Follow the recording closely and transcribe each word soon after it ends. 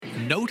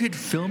noted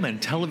film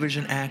and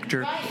television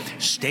actor,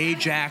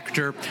 stage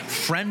actor,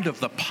 friend of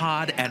the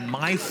pod, and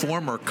my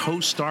former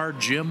co-star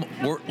Jim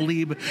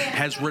Ortlieb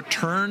has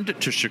returned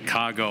to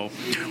Chicago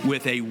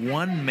with a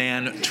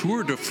one-man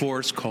tour de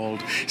force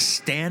called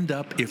Stand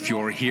Up If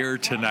You're Here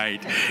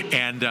Tonight.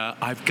 And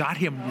I've got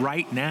him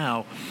right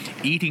now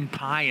eating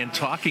pie and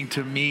talking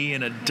to me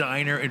in a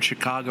diner in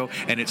Chicago,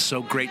 and it's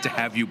so great to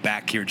have you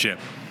back here, Jim.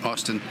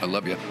 Austin, I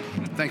love you.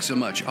 Thanks so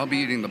much. I'll be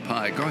eating the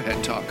pie. Go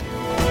ahead, talk.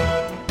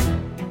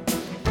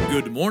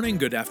 Good morning,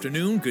 good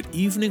afternoon, good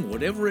evening,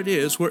 whatever it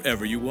is,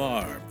 wherever you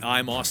are.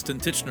 I'm Austin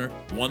Tichenor,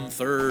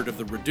 1/3 of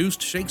the Reduced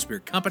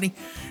Shakespeare Company,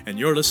 and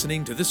you're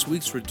listening to this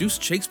week's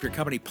Reduced Shakespeare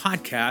Company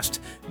podcast,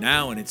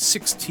 now in its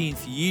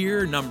 16th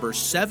year, number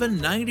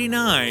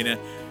 799.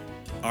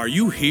 Are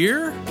you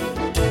here?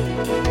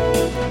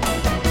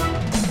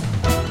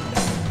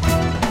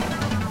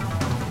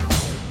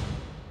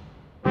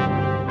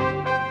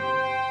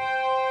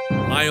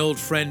 My old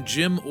friend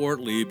Jim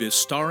Ortlieb is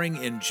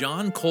starring in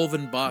John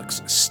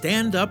Kolvenbach's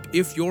Stand Up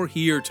If You're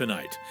Here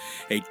Tonight,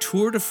 a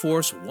tour de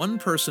force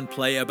one-person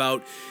play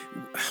about,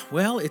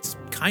 well, it's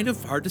kind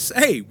of hard to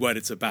say what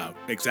it's about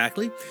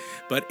exactly,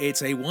 but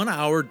it's a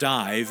 1-hour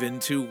dive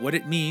into what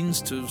it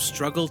means to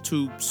struggle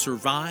to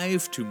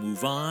survive, to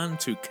move on,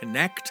 to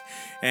connect,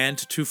 and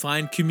to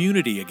find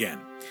community again.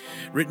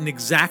 Written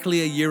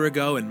exactly a year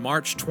ago in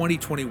March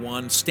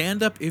 2021,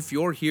 Stand Up If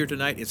You're Here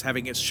Tonight is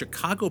having its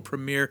Chicago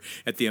premiere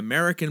at the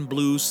American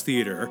Blues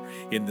Theater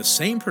in the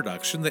same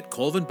production that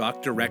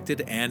Kolvenbach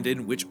directed and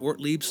in which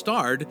Ortlieb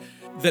starred,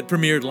 that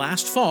premiered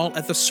last fall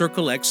at the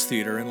Circle X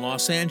Theater in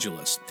Los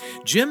Angeles.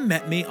 Jim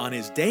met me on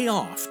his day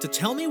off to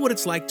tell me what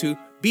it's like to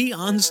be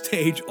on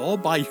stage all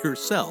by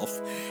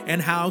yourself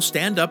and how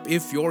Stand Up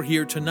If You're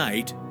Here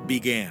Tonight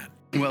began.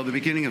 Well, the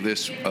beginning of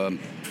this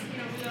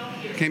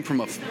came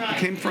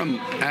from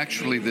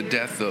actually the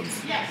death of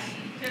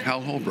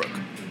Hal Holbrook.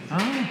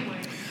 Oh.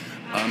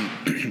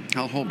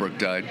 Hal Holbrook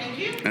died,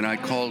 and I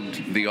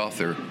called the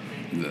author,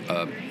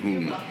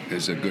 whom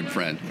is a good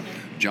friend,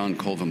 John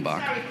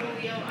Kolvenbach,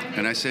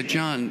 and I said,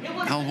 John,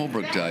 Hal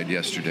Holbrook died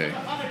yesterday,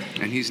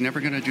 and he's never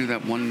going to do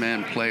that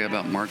one-man play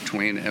about Mark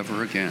Twain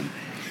ever again.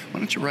 Why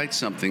don't you write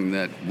something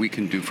that we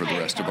can do for the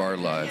rest of our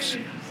lives?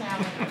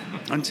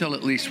 Until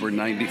at least we're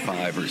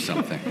 95 or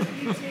something.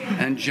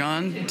 And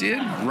John did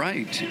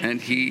write,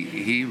 and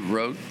he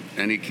wrote,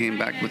 and he came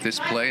back with this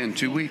play in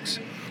 2 weeks.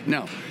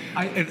 Now,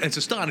 it's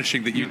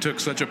astonishing that you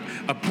took such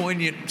a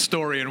poignant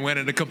story and went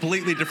in a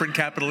completely different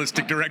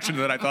capitalistic direction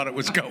than I thought it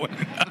was going.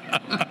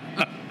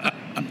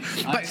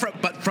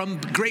 But from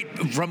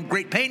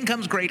great pain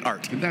comes great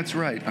art. That's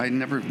right. I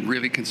never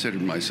really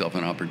considered myself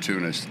an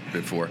opportunist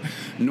before,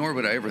 nor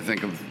would I ever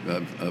think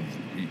of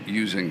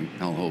using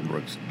Hal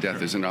Holbrook's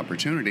death as an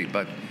opportunity.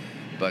 But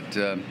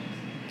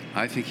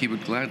I think he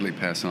would gladly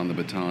pass on the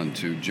baton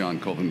to John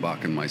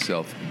Kolvenbach and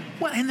myself.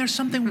 Well, and there's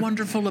something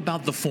wonderful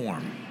about the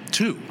form,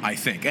 too, I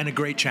think, and a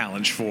great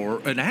challenge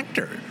for an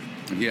actor.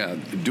 Yeah,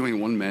 doing a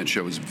one-man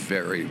show is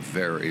very,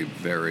 very,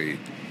 very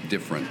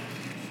different.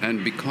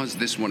 And because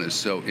this one is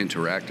so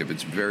interactive,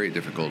 it's very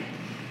difficult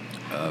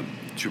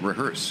to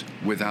rehearse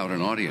without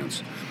an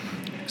audience.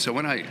 So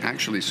when I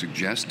actually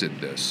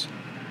suggested this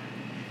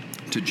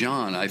to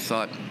John, I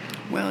thought,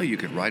 well, you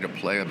could write a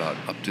play about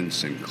Upton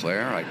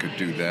Sinclair. I could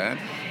do that.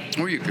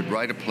 Or you could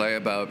write a play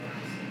about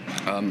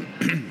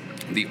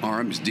the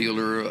arms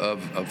dealer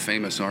a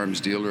famous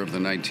arms dealer of the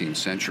 19th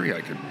century.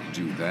 I could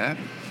do that.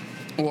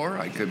 Or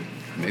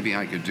maybe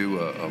I could do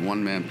a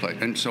one-man play.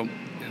 And so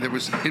there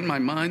was, in my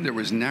mind, there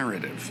was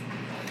narrative.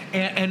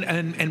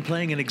 And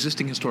playing an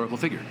existing historical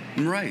figure.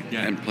 Right,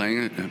 yeah. And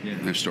playing a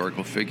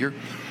historical figure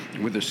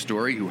with a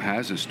story who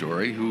has a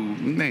story, who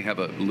may have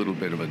a little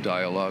bit of a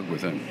dialogue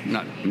with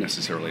not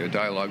necessarily a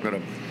dialogue, but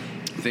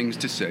things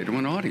to say to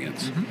an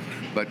audience. Mm-hmm.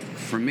 But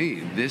for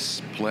me,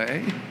 this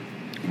play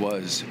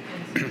was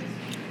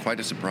quite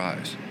a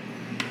surprise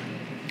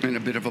and a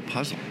bit of a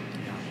puzzle,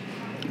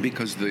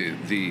 because the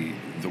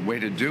way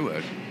to do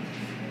it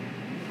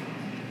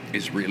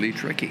is really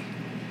tricky.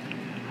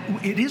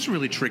 It is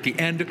really tricky,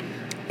 and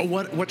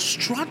what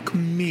struck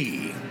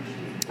me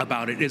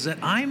about it is that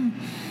I'm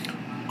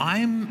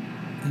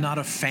not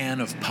a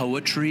fan of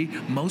poetry,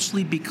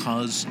 mostly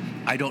because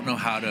I don't know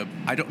how to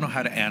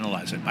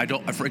analyze it.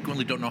 I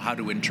frequently don't know how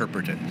to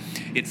interpret it.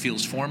 It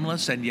feels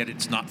formless, and yet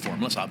it's not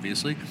formless,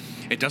 obviously.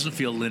 It doesn't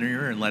feel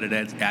linear, and let it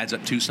adds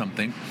up to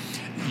something.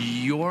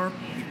 Your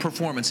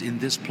performance in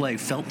this play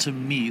felt to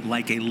me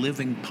like a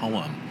living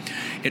poem.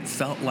 It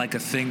felt like a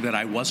thing that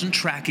I wasn't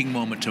tracking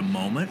moment to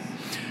moment,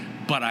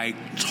 but I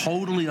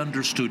totally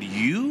understood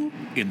you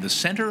in the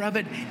center of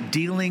it,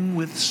 dealing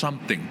with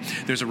something.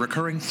 There's a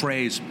recurring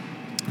phrase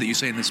that you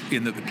say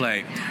in the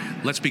play.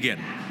 Let's begin.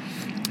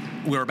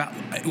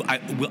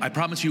 I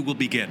promise you, we'll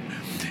begin.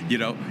 You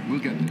know,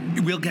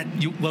 we'll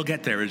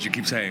get there, as you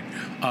keep saying.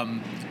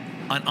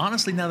 And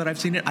honestly, now that I've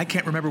seen it, I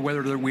can't remember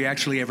whether we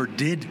actually ever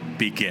did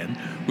begin,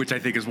 which I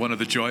think is one of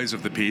the joys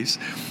of the piece.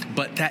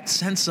 But that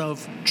sense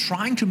of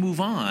trying to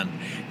move on,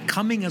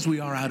 coming as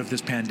we are out of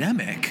this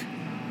pandemic,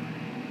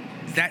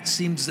 that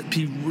seems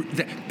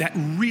that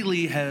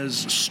really has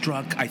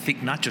struck, I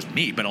think, not just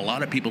me, but a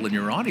lot of people in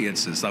your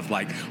audiences of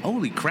like,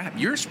 holy crap,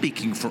 you're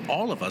speaking for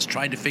all of us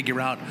trying to figure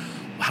out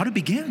how to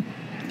begin.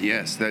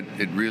 Yes, that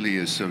it really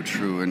is so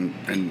true.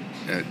 And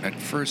at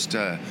first,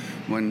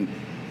 when,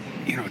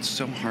 it's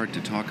so hard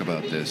to talk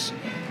about this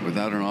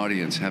without an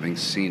audience having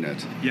seen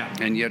it. Yeah.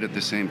 And yet at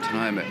the same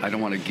time, I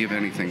don't want to give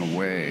anything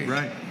away.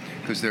 Right.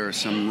 Because there are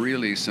some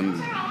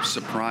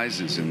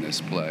surprises in this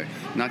play,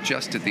 not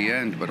just at the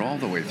end, but all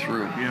the way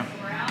through. Yeah.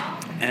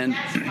 And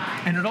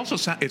it also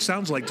it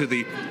sounds like to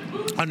the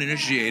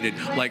uninitiated,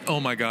 like, oh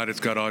my God,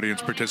 it's got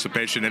audience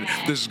participation and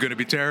this is going to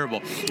be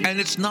terrible. And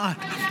it's not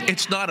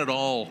at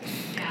all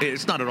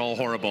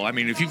horrible. I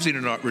mean, if you've seen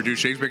a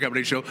reduced Shakespeare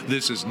Company show,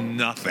 this is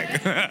nothing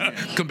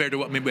compared to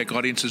what maybe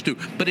audiences do.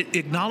 But it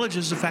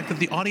acknowledges the fact that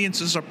the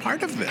audiences are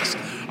part of this.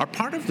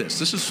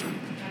 This is.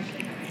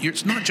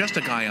 It's not just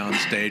a guy on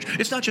stage.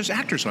 It's not just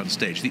actors on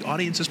stage. The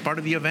audience is part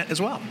of the event as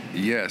well.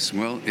 Yes,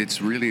 well,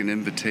 it's really an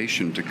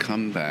invitation to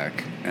come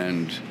back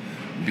and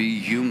be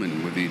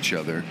human with each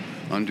other,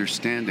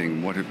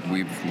 understanding what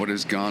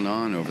has gone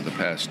on over the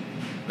past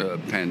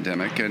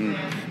pandemic and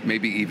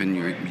maybe even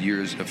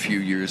a few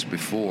years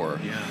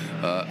before,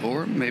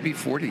 or maybe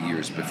 40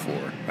 years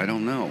before. I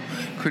don't know.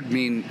 Could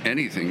mean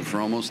anything for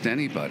almost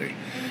anybody.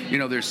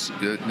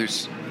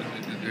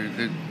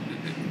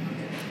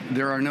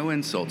 There are no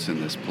insults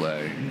in this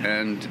play,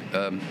 and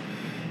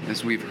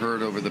as we've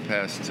heard over the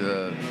past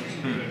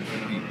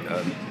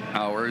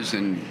hours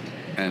and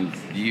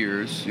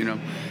years,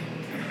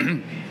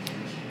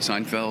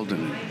 Seinfeld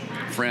and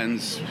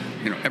Friends,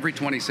 every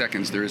 20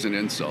 seconds there is an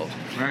insult,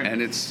 right.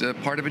 And it's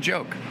part of a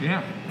joke.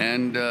 Yeah.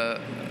 And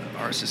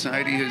our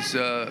society has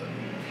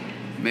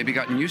maybe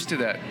gotten used to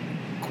that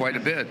quite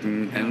a bit,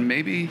 and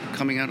maybe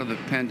coming out of the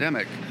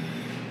pandemic,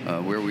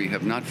 where we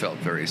have not felt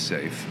very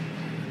safe,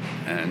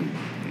 and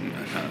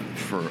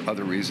for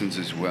other reasons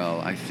as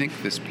well. I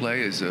think this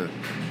play is an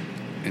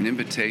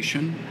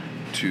invitation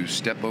to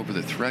step over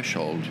the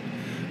threshold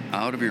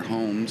out of your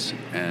homes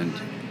and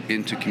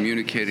into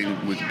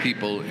communicating with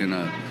people in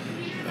a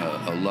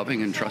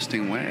loving and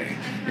trusting way.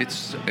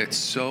 It's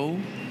so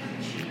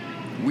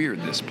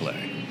weird, this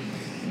play.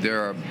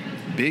 There are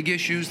big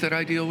issues that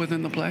I deal with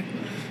in the play,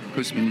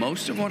 because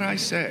most of what I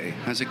say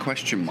has a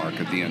question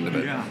mark at the end of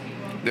it. Yeah.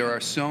 There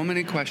are so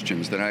many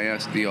questions that I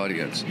ask the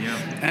audience,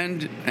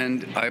 and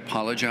I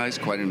apologize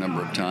quite a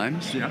number of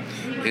times. Yeah.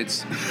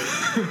 It's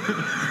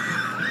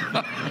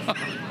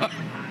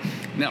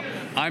now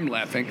I'm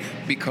laughing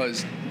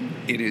because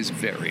it is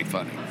very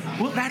funny.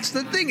 Well, that's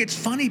the thing. It's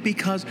funny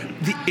because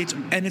it's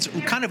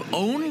kind of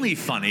only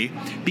funny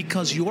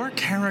because your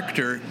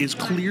character is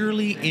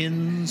clearly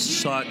in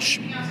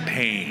such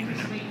pain.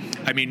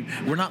 I mean,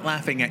 we're not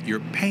laughing at your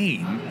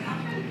pain.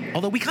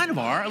 Although we kind of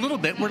are, a little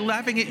bit. We're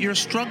laughing at your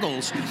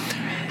struggles.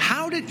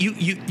 How did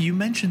you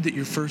mentioned that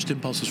your first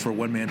impulses for a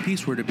one-man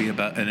piece were to be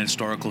about an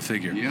historical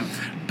figure. Yeah.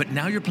 But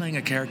now you're playing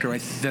a character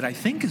that I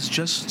think is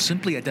just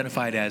simply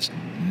identified as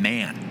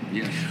man.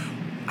 Yes.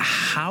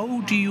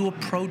 How do you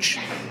approach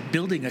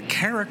building a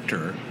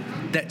character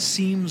that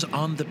seems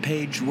on the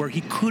page where he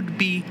could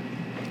be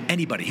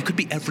anybody? He could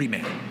be every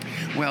man.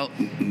 Well,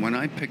 when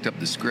I picked up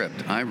the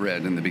script, I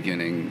read in the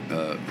beginning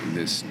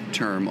this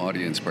term,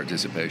 audience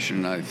participation,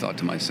 and I thought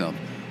to myself,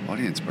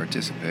 audience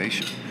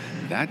participation?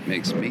 That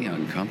makes me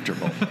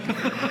uncomfortable.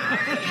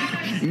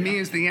 Me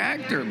as the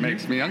actor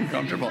makes me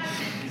uncomfortable.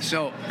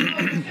 So,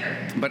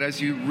 but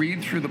as you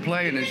read through the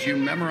play and as you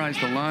memorize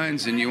the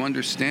lines and you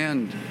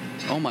understand,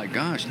 oh my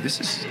gosh, this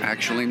is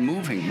actually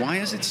moving. Why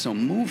is it so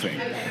moving?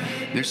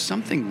 There's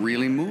something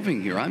really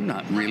moving here. I'm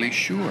not really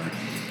sure.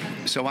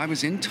 So I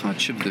was in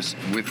touch with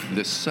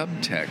the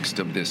subtext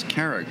of this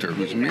character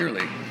who's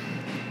merely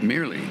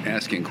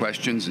asking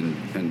questions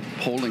and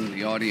polling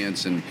the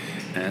audience and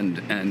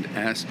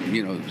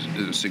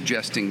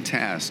suggesting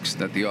tasks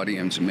that the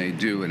audience may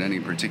do at any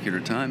particular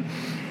time.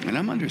 And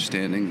I'm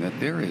understanding that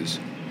there is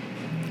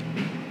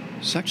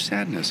such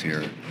sadness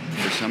here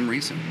for some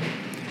reason.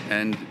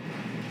 And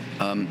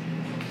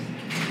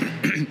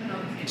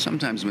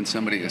sometimes when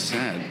somebody is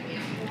sad,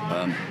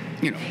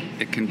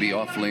 it can be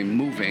awfully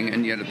moving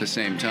and yet at the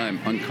same time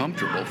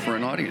uncomfortable for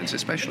an audience,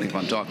 especially if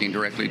I'm talking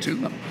directly to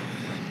them.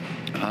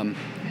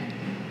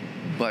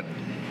 But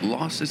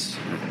loss has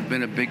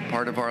been a big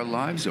part of our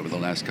lives over the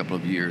last couple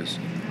of years.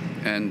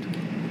 And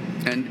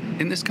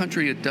in this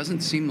country, it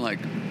doesn't seem like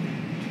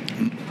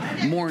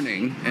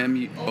mourning,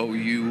 mourning,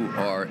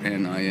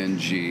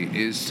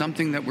 is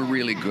something that we're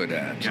really good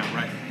at. Yeah,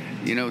 right.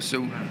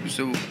 So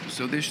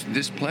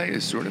this play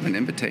is sort of an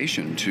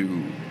invitation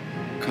to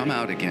come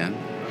out again,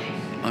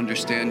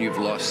 understand you've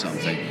lost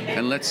something,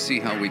 and let's see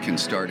how we can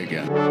start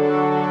again.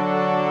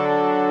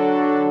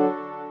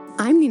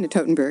 I'm Nina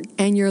Totenberg,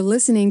 and you're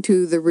listening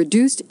to the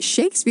Reduced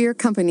Shakespeare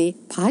Company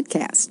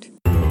podcast.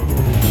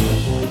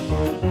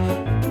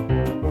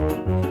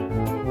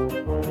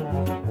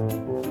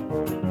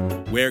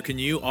 Where can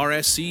you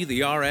RSC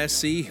the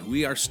RSC?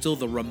 We are still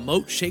the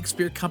remote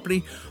Shakespeare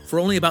Company for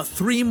only about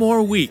 3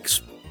 more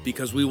weeks.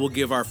 because we will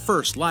give our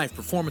first live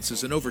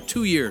performances in over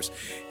 2 years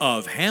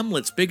of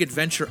Hamlet's Big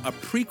Adventure, a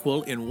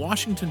prequel in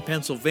Washington,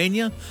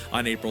 Pennsylvania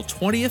on April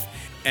 20th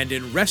and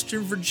in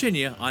Reston,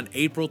 Virginia on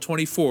April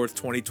 24th,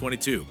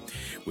 2022.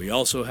 We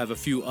also have a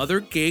few other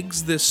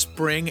gigs this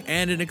spring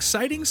and an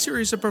exciting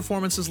series of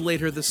performances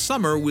later this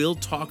summer we'll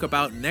talk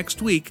about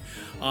next week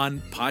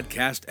on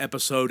podcast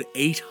episode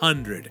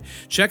 800.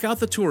 Check out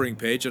the touring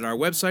page at our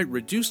website,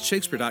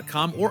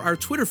 reducedshakespeare.com, or our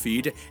Twitter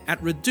feed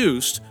at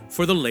Reduced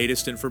for the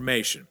latest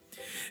information.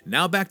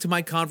 Now back to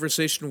my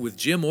conversation with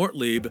Jim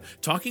Ortlieb,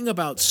 talking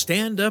about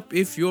Stand Up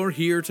If You're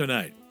Here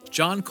Tonight,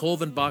 John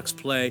Kolvenbach's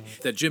play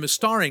that Jim is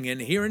starring in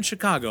here in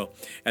Chicago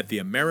at the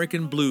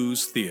American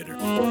Blues Theater.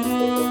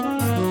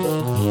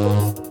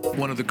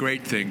 One of the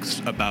great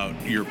things about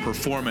your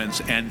performance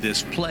and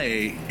this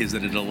play is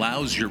that it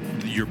allows your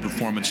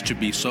performance to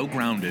be so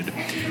grounded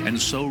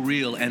and so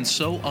real and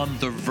so on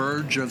the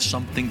verge of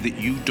something that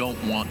you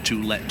don't want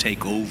to let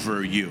take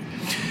over you.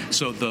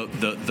 So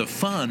the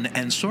fun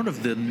and sort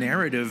of the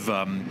narrative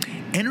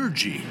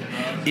energy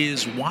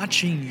is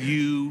watching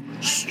you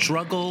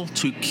struggle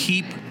to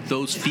keep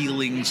those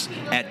feelings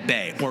at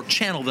bay or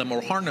channel them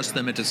or harness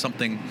them into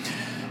something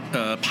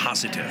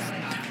positive.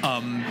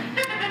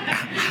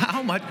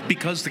 How much,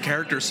 because the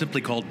character is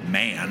simply called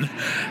Man,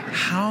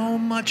 how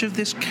much of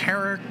this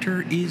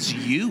character is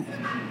you?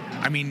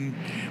 I mean,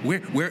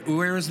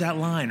 where is that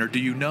line? Or do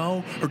you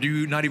know? Or do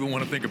you not even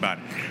want to think about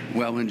it?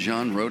 Well, when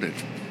John wrote it,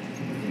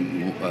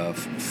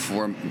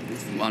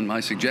 on my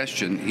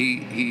suggestion,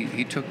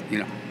 he took,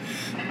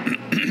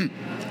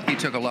 he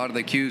took a lot of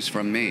the cues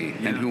from me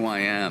and who I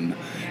am.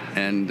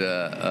 And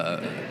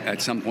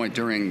at some point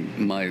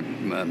during my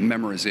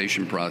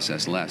memorization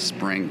process last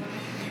spring,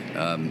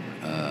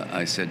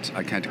 I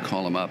kind of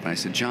call him up and I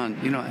said, John,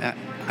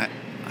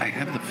 I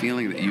have the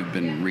feeling that you've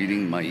been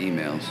reading my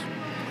emails.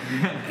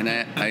 And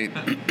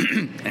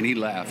and he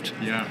laughed.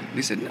 Yeah.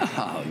 He said,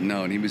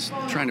 no. And he was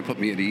trying to put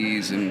me at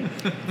ease. And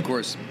of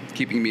course,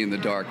 keeping me in the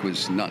dark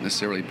was not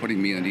necessarily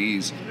putting me at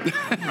ease.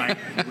 Right.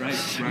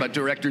 But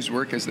directors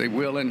work as they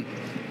will. And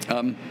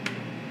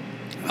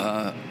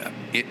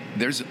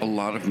there's a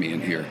lot of me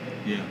in here.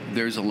 Yeah.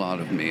 There's a lot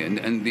of me.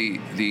 And the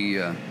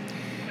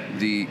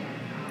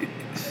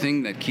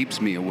thing that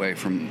keeps me away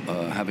from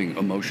having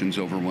emotions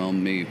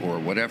overwhelm me or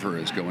whatever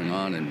is going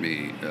on in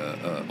me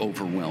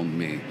overwhelm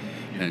me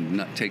and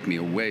not take me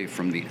away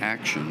from the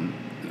action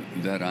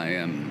that I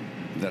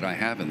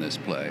have in this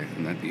play,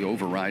 and that the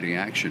overriding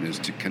action is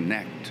to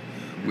connect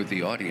with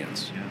the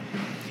audience.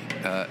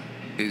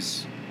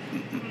 It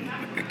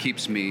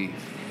keeps me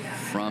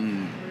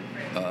from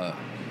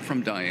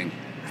dying,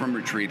 from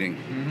retreating,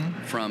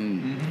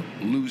 from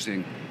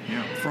losing,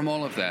 from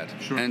all of that.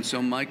 Sure. And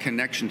so my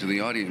connection to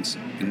the audience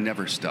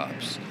never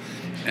stops.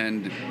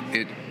 And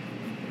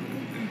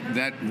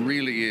that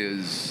really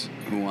is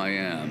who I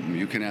am.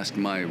 You can ask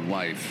my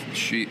wife.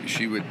 She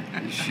would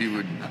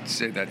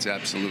say that's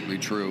absolutely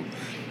true.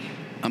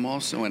 I'm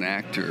also an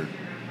actor,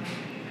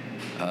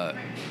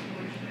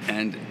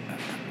 and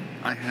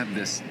I have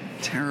this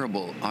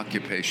terrible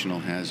occupational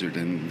hazard,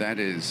 and that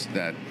is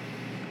that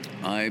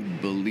I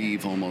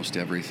believe almost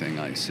everything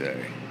I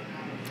say.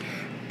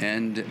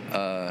 And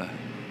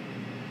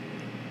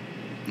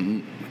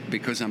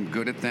because I'm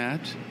good at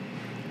that,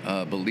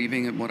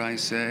 believing in what I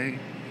say,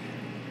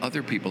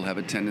 other people have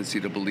a tendency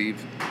to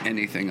believe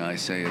anything I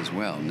say as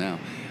well. Now,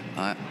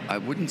 I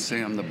wouldn't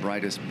say I'm the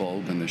brightest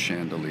bulb in the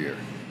chandelier,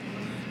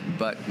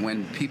 but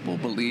when people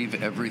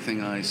believe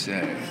everything I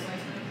say,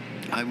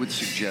 I would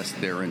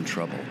suggest they're in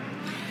trouble.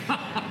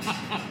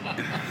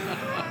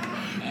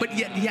 But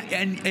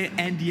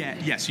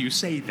yes, you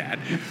say that.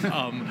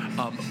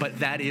 But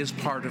that is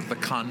part of the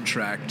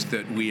contract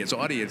that we as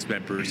audience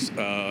members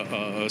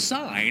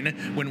sign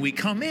when we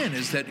come in,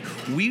 is that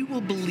we will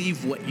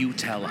believe what you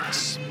tell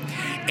us.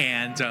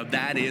 And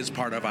that is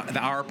part of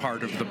our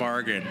part of the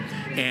bargain.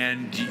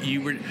 And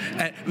you were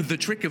the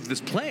trick of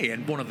this play,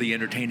 and one of the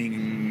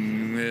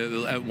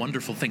entertaining,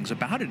 wonderful things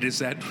about it is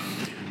that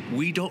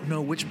we don't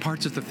know which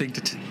parts of the thing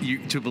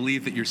to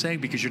believe that you're saying,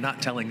 because you're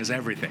not telling us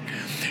everything,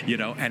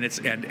 And it's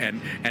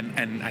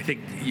and I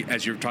think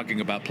as you're talking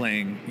about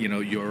playing,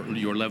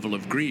 your level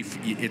of grief,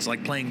 it's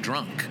like playing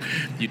drunk.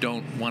 You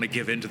don't want to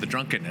give in to the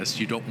drunkenness.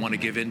 You don't want to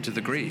give in to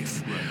the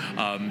grief,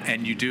 right.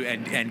 And you do,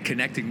 and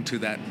connecting to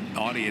that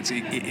audience,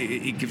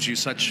 it gives you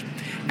such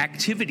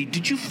activity.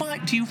 Do you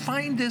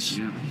find this?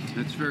 Yeah,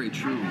 that's very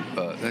true.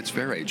 That's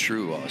very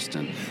true,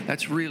 Austin.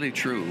 That's really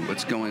true.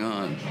 What's going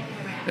on?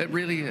 It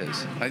really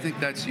is. I think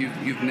that's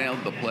you've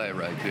nailed the play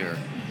right there.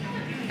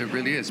 It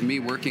really is me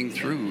working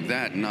through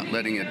that and not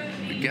letting it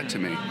get to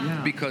me.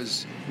 Yeah.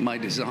 Because my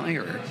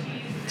desire,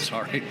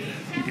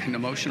 getting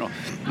emotional.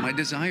 My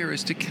desire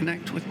is to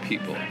connect with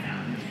people.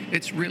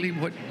 It's really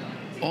what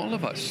all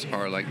of us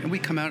are like. And we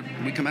come out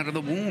of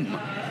the womb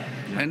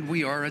and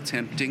we are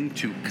attempting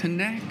to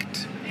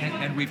connect.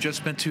 And we've just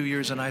spent 2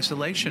 years in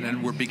isolation,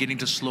 and we're beginning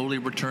to slowly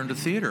return to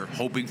theater,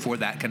 hoping for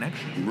that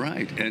connection.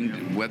 Right,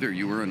 and whether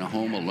you were in a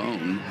home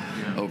alone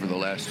over the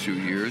last 2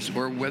 years,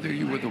 or whether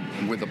you were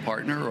with a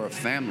partner or a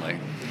family,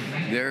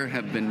 there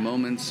have been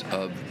moments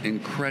of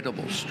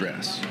incredible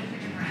stress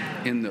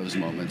in those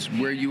moments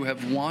where you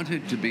have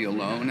wanted to be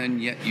alone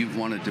and yet you've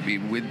wanted to be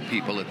with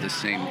people at the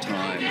same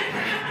time.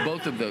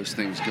 Both of those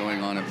things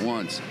going on at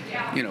once.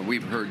 You know,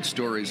 we've heard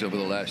stories over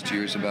the last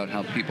years about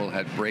how people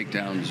had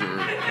breakdowns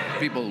or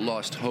people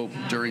lost hope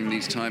during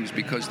these times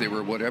because they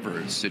were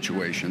whatever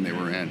situation they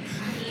were in.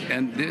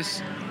 And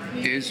this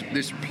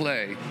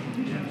play,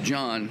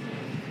 John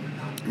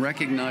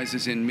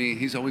recognizes in me,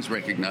 he's always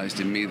recognized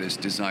in me this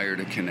desire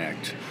to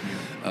connect.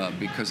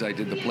 Because I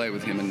did the play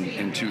with him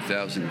in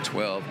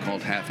 2012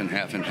 called Half and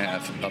Half and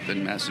Half up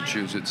in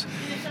Massachusetts.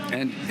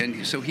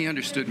 And so he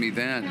understood me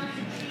then.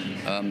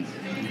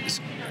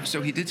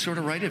 So he did sort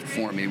of write it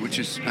for me, which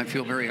is I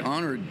feel very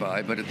honored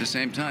by, but at the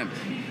same time,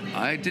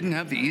 I didn't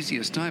have the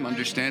easiest time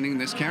understanding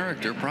this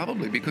character,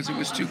 probably because it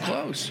was too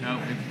close.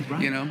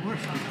 Right, you know,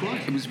 of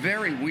course. It was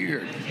very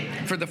weird.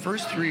 For the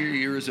first 3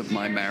 years of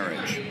my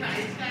marriage,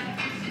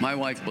 my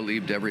wife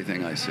believed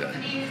everything I said.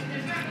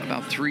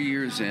 About 3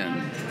 years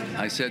in,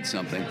 I said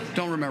something,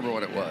 don't remember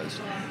what it was,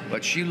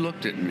 but she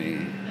looked at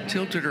me,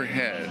 tilted her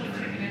head,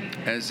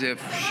 as if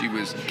she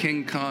was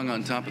King Kong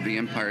on top of the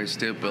Empire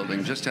State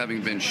Building, just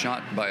having been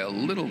shot by a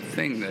little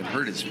thing that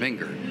hurt his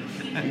finger.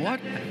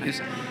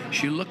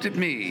 She looked at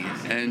me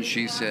and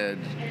she said,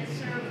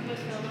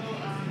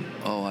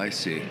 "Oh, I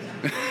see."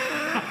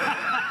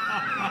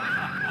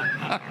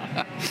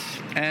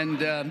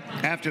 And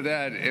after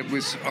that, it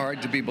was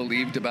hard to be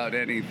believed about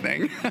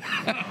anything.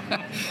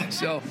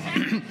 So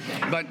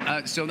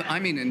I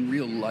mean, in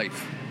real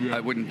life, I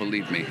wouldn't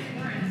believe me.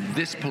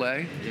 This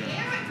play,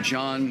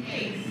 John,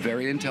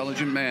 very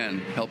intelligent man,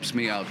 helps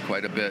me out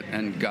quite a bit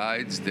and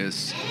guides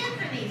this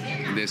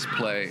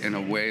play in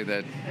a way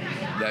that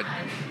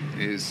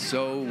is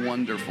so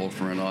wonderful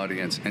for an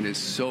audience and is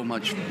so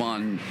much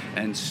fun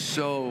and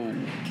so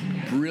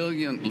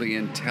brilliantly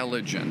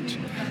intelligent,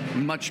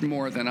 much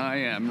more than I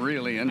am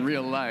really in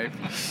real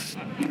life.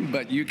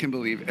 But you can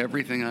believe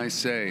everything I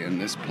say in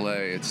this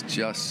play. It's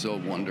just so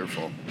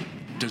wonderful.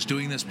 Does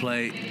doing this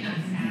play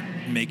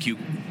make you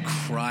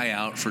cry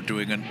out for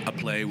doing a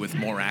play with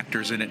more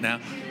actors in it now?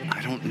 I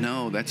don't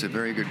know. That's a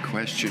very good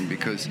question,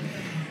 because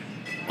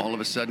all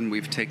of a sudden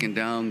we've taken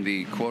down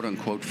the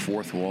quote-unquote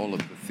fourth wall of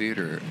the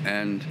theater,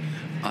 and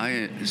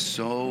I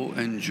so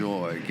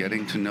enjoy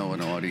getting to know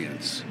an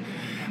audience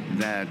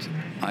that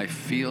I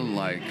feel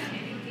like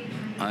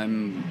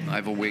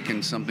I've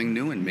awakened something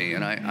new in me.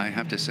 And I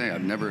have to say,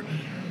 I've never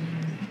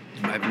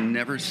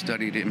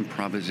studied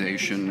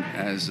improvisation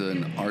as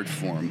an art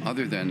form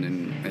other than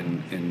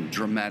in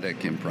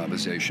dramatic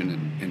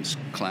improvisation in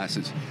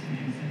classes.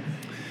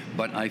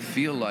 But I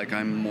feel like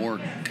I'm more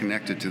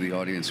connected to the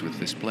audience with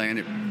this play, and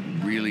it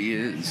really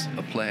is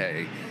a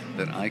play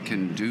that I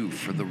can do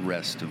for the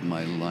rest of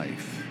my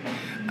life.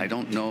 I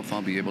don't know if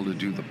I'll be able to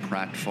do the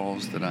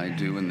pratfalls that I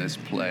do in this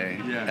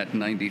play at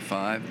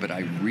 95, but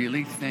I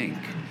really think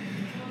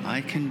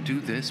I can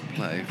do this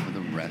play for the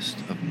rest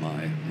of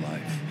my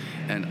life.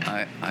 And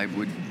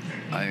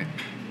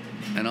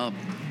I'll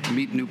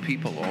meet new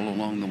people all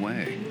along the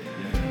way.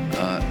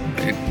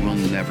 It will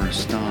never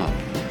stop.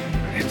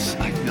 I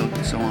feel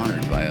so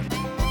honored by it.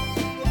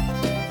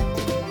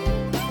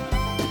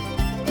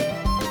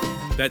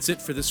 That's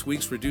it for this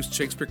week's Reduced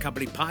Shakespeare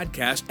Company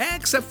podcast,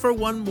 except for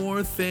one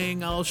more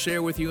thing I'll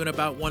share with you in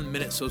about 1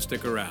 minute, so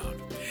stick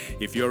around.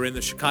 If you're in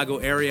the Chicago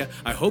area,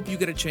 I hope you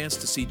get a chance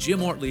to see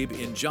Jim Ortlieb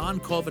in John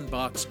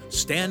Kolvenbach's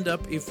Stand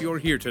Up If You're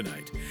Here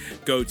Tonight.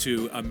 Go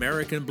to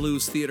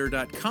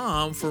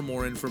AmericanBluesTheater.com for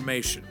more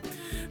information.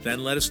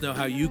 Then let us know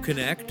how you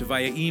connect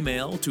via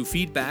email to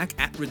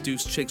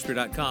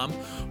feedback@reducedshakespeare.com,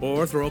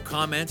 or throw a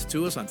comment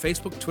to us on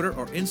Facebook, Twitter,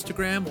 or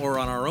Instagram, or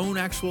on our own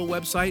actual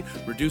website,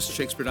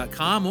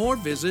 reducedshakespeare.com, or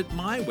visit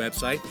my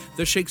website,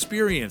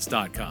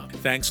 theshakespeareans.com.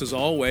 Thanks as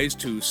always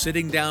to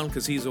Sitting Down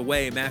 'Cause He's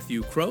Away,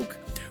 Matthew Croak.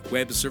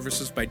 Web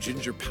services by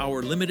Ginger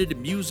Power Limited.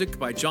 Music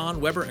by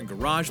John Weber and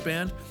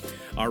GarageBand.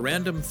 Our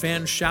random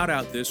fan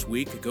shout-out this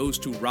week goes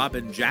to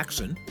Robin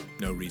Jackson.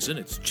 No reason,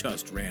 it's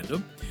just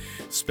random.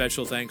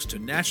 Special thanks to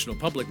National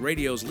Public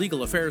Radio's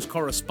legal affairs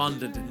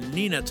correspondent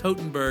Nina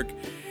Totenberg.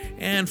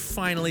 And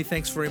finally,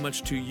 thanks very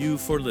much to you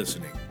for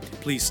listening.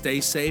 Please stay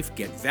safe,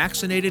 get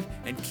vaccinated,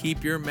 and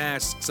keep your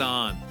masks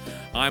on.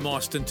 I'm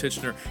Austin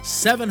Titchener,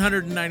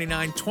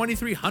 799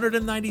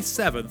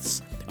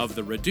 2397ths of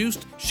the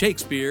Reduced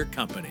Shakespeare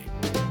Company.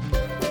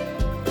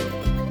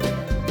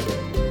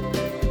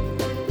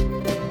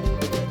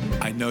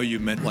 I know you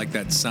meant like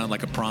that sound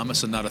like a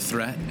promise and not a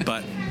threat,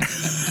 but...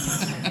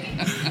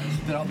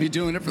 That I'll be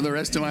doing it for the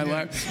rest of my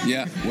life?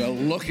 Yeah, well,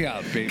 look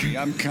out, baby.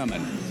 I'm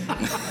coming.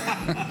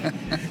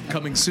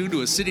 Coming soon to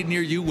a city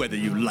near you, whether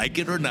you like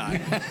it or not.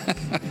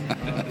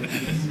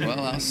 Well,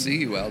 I'll see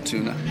you,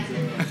 Altoona.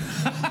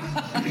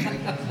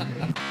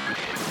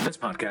 This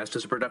podcast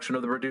is a production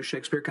of the Reduced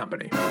Shakespeare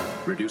Company,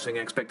 reducing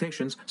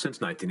expectations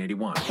since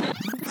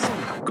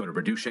 1981. Go to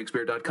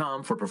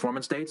reducedshakespeare.com for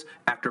performance dates,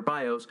 actor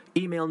bios,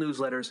 email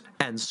newsletters,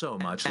 and so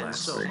much less.